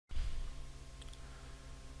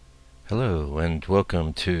Hello and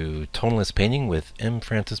welcome to Tonalist Painting with M.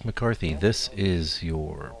 Francis McCarthy. This is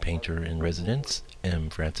your painter in residence, M.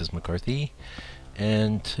 Francis McCarthy,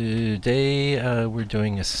 and today we're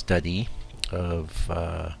doing a study of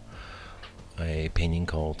a painting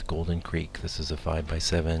called Golden Creek. This is a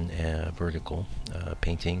 5x7 vertical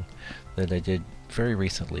painting that I did very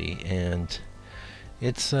recently, and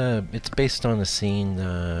it's based on a scene.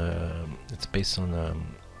 It's based on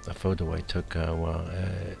a photo I took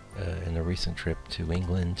in a recent trip to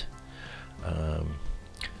England.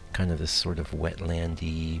 Kind of this sort of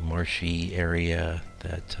wetlandy, marshy area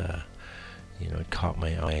that it caught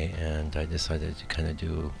my eye, and I decided to kind of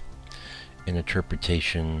do an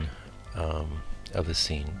interpretation of the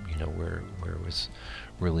scene. Where it was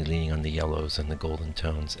really leaning on the yellows and the golden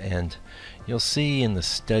tones, and you'll see in the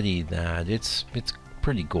study that it's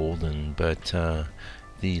pretty golden, but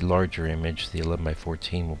the larger image, the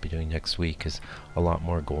 11x14 we'll be doing next week, is a lot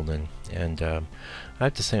more golden. And I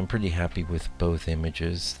have to say I'm pretty happy with both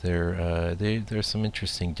images. There's some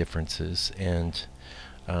interesting differences, and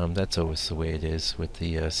that's always the way it is with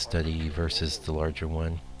the study versus the larger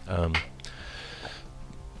one.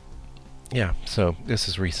 Yeah, so this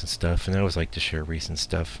is recent stuff, and I always like to share recent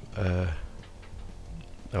stuff.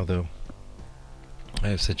 Although I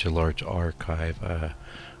have such a large archive,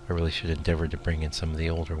 I really should endeavor to bring in some of the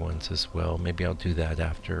older ones as well. Maybe I'll do that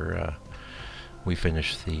after we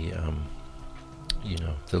finish the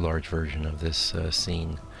the large version of this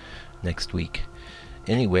scene next week.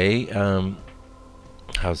 Anyway,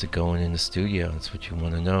 how's it going in the studio? That's what you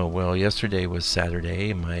want to know. Well, yesterday was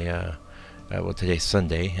Saturday. Well, today's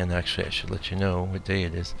Sunday, and actually I should let you know what day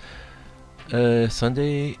it is.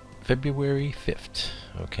 Sunday, February 5th.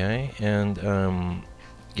 Okay, and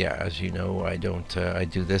yeah, as you know, I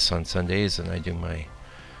do this on Sundays, and I do my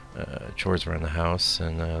chores around the house,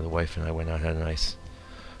 and the wife and I went out and had a nice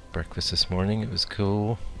breakfast this morning. It was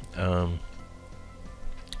cool.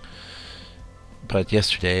 But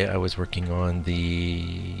yesterday I was working on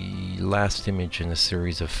the last image in a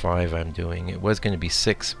series of 5 I'm doing. It was going to be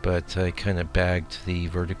 6, but I kind of bagged the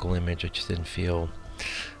vertical image. I just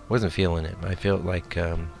wasn't feeling it. I felt like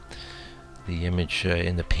the image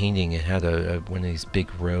in the painting, it had one of these big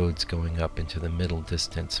roads going up into the middle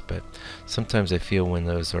distance, but sometimes I feel when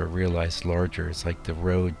those are realized larger, it's like the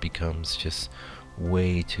road becomes just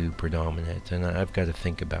way too predominant, and I've got to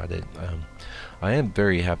think about it. I am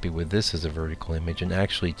very happy with this as a vertical image, and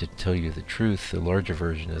actually, to tell you the truth, the larger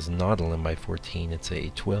version is not 11x14, it's a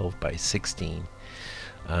 12x16.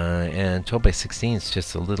 And 12x16 is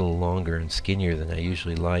just a little longer and skinnier than I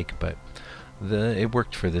usually like, but it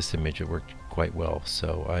worked for this image. It worked quite well,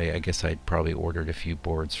 so I guess I'd probably ordered a few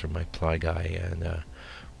boards from my ply guy, and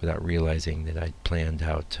without realizing that I'd planned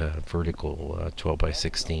out vertical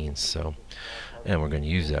 12x16s. So, and we're going to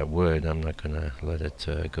use that wood. I'm not going to let it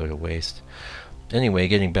go to waste. Anyway,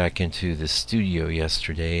 getting back into the studio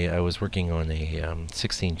yesterday, I was working on a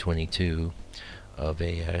 1622 of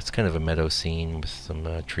it's kind of a meadow scene with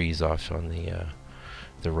some trees off on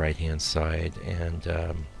the right hand side, and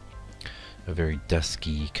a very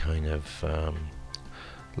dusky kind of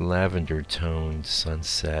lavender toned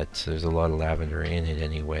sunset. There's a lot of lavender in it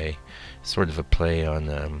anyway. Sort of a play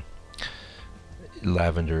on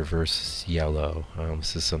lavender versus yellow.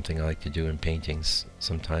 This is something I like to do in paintings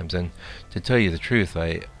sometimes, and to tell you the truth,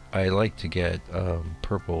 I like to get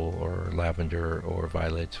purple or lavender or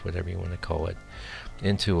violet, whatever you want to call it,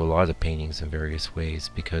 into a lot of paintings in various ways,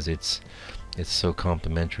 because it's so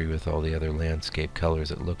complementary with all the other landscape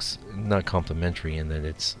colors. It looks not complementary in that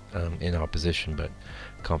it's in opposition, but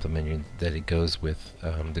complementary that it goes with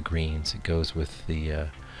the greens, it goes with the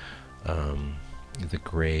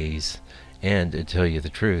grays. And to tell you the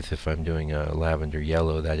truth, if I'm doing a lavender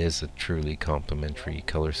yellow, that is a truly complementary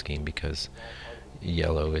color scheme, because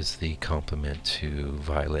yellow is the complement to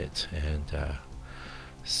violet, and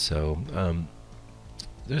so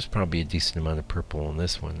there's probably a decent amount of purple in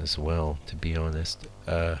this one as well, to be honest.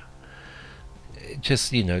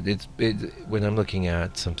 Just, when I'm looking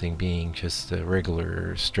at something being just a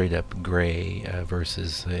regular straight up gray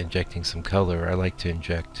versus injecting some color, I like to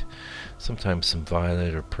inject sometimes some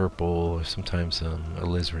violet or purple, or sometimes some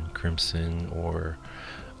alizarin crimson, or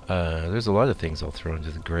there's a lot of things I'll throw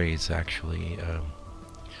into the grays actually.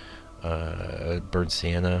 Burnt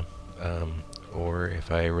sienna, or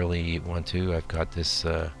if I really want to, I've got this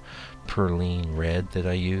perline red that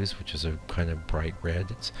I use, which is a kind of bright red.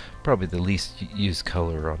 It's probably the least used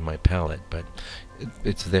color on my palette, but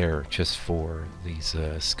it's there just for these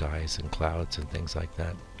skies and clouds and things like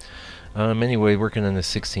that. Anyway, working on the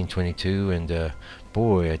 1622, and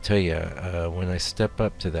boy, I tell you, when I step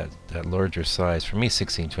up to that larger size, for me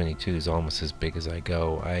 1622 is almost as big as I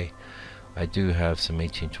go. I do have some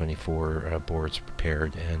 1824 boards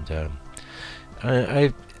prepared, and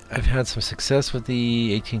I've had some success with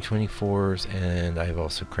the 1824s, and I've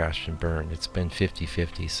also crashed and burned. It's been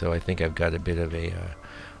 50-50, so I think I've got a bit of a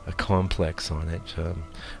complex on it.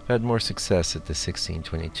 I've had more success at the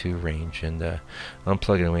 1622 range, and I'm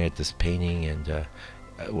plugging away at this painting, and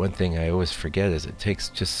one thing I always forget is it takes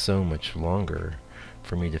just so much longer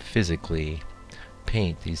for me to physically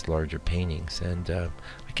paint these larger paintings, and I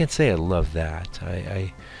can't say I love that.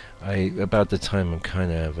 I about the time I'm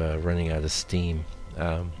kind of running out of steam.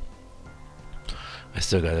 I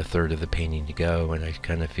still got a third of the painting to go, and I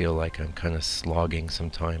kind of feel like I'm kind of slogging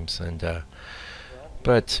sometimes, and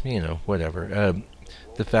but you know, whatever.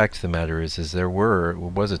 The fact of the matter is there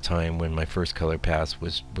was a time when my first color pass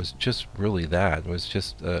was just really that. It was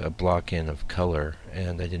just a block in of color,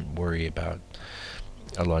 and I didn't worry about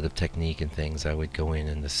a lot of technique and things. I would go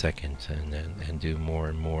in the second and do more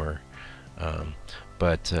and more.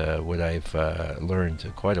 But what I've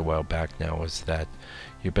learned quite a while back now is that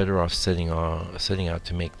you're better off setting out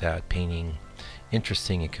to make that painting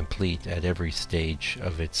interesting and complete at every stage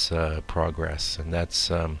of its progress, and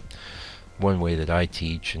that's one way that I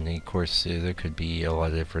teach. And of course there could be a lot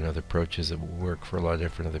of different other approaches that will work for a lot of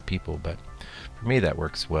different other people, but for me that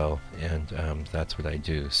works well, and that's what I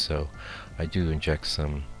do. So I do inject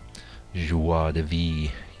some joie de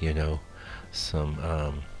vie, you know,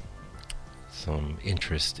 some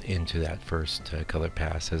interest into that first color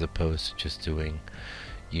pass, as opposed to just doing,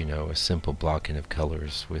 you know, a simple blocking of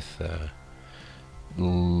colors with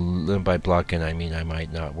by blocking I mean I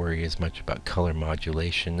might not worry as much about color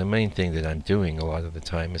modulation. The main thing that I'm doing a lot of the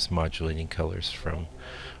time is modulating colors from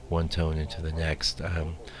one tone into the next.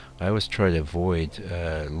 I always try to avoid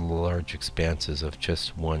large expanses of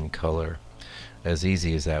just one color, as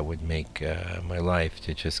easy as that would make my life,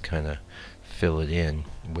 to just kind of fill it in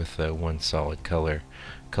with one solid color.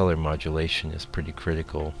 Color modulation is pretty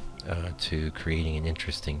critical to creating an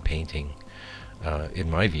interesting painting, in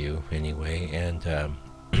my view anyway, and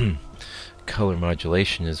color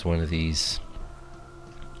modulation is one of these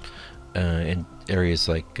in areas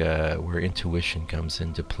like where intuition comes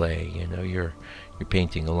into play. You know, you're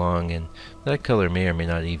painting along, and that color may or may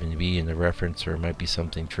not even be in the reference, or it might be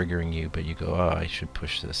something triggering you, but you go, oh, I should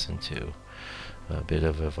push this into a bit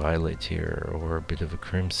of a violet here, or a bit of a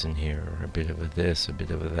crimson here, or a bit of a this, a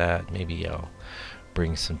bit of a that. Maybe I'll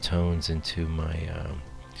bring some tones into my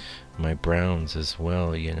my browns as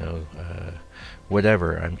well, you know,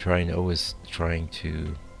 whatever. I'm always trying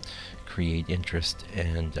to create interest,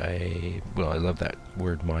 and I love that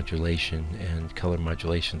word modulation, and color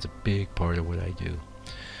modulation is a big part of what I do,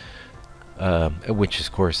 which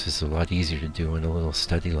of course is a lot easier to do in a little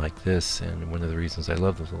study like this. And one of the reasons I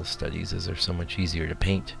love those little studies is they're so much easier to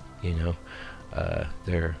paint, you know.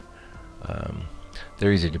 They're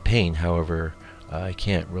easy to paint, however I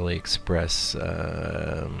can't really express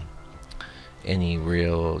any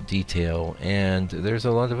real detail, and there's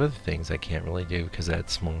a lot of other things I can't really do because of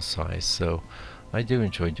that small size. So I do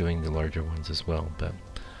enjoy doing the larger ones as well, but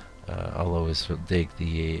I'll always dig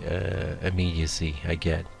the immediacy I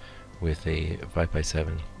get with a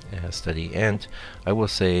 5x7 study. And I will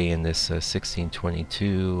say, in this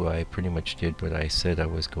 1622, I pretty much did what I said I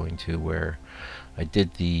was going to, where I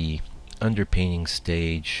did the underpainting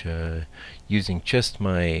stage using just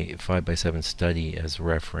my 5x7 study as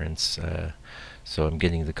reference. So I'm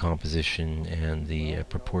getting the composition and the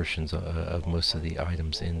proportions of most of the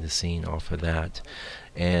items in the scene off of that.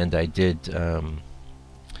 And I did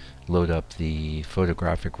load up the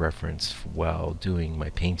photographic reference while doing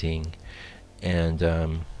my painting, and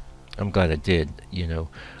I'm glad I did. You know,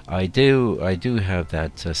 I do have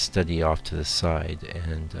that study off to the side,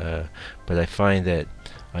 and but I find that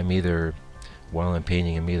while I'm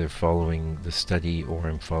painting, I'm either following the study or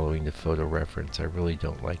I'm following the photo reference. I really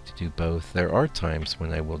don't like to do both. There are times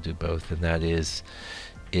when I will do both, and that is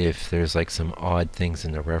if there's like some odd things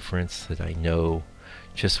in the reference that I know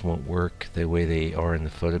just won't work the way they are in the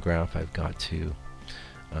photograph. I've got to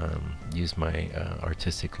use my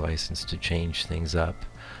artistic license to change things up.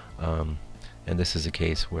 And this is a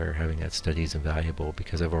case where having that study is invaluable,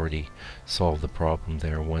 because I've already solved the problem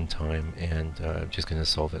there one time, and I'm just going to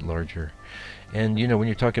solve it larger. And you know, when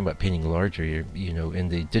you're talking about painting larger, you know, in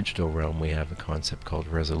the digital realm we have a concept called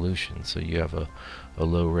resolution. So you have a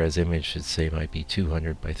low res image that, say, might be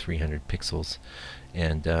 200 by 300 pixels,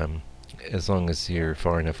 and as long as you're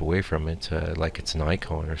far enough away from it, like it's an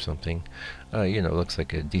icon or something, you know, it looks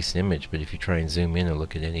like a decent image. But if you try and zoom in and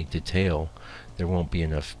look at any detail, there won't be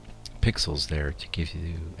enough pixels there to give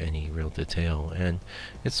you any real detail. And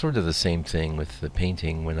it's sort of the same thing with the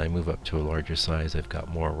painting. When I move up to a larger size, I've got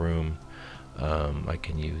more room. I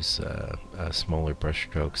can use smaller brush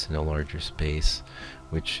strokes in a larger space,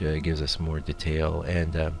 which gives us more detail.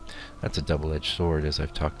 And that's a double-edged sword, as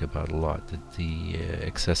I've talked about a lot, that the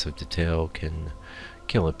excessive detail can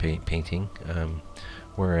kill a painting,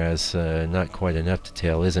 whereas not quite enough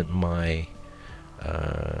detail isn't my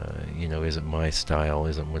isn't my style,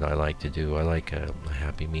 isn't what I like to do. I like a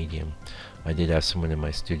happy medium. I did have someone in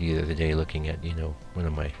my studio the other day looking at, one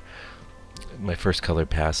of my first color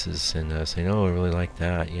passes and saying, "Oh, I really like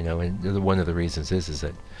that," and one of the reasons is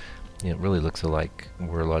that it really looks like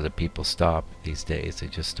where a lot of people stop these days. They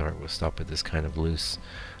just stop with this kind of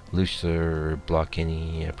looser,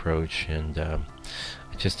 block-any approach, and I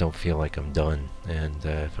just don't feel like I'm done. And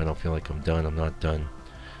if I don't feel like I'm done, I'm not done.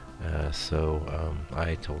 So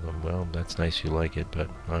I told them, well, that's nice you like it, but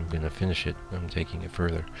I'm going to finish it. I'm taking it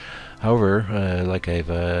further. However, like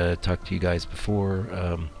I've talked to you guys before,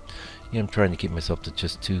 I'm trying to keep myself to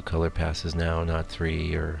just 2 color passes now, not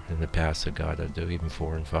 3, or in the past I got to do even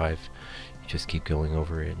 4 and 5. You just keep going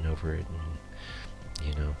over it and over it, and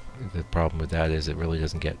the problem with that is it really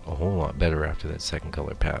doesn't get a whole lot better after that second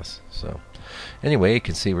color pass. So anyway, you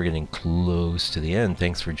can see we're getting close to the end.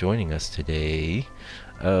 Thanks for joining us today.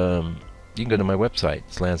 You can go to my website.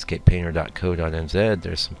 It's landscapepainter.co.nz.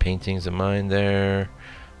 There's some paintings of mine there.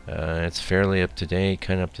 It's fairly up to date,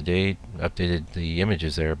 kind of up to date. Updated the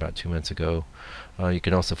images there about 2 months ago. You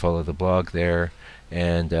can also follow the blog there.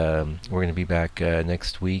 And we're going to be back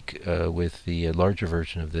next week with the larger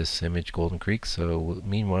version of this image, Golden Creek. So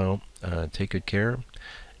meanwhile, take good care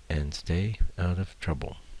and stay out of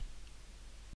trouble.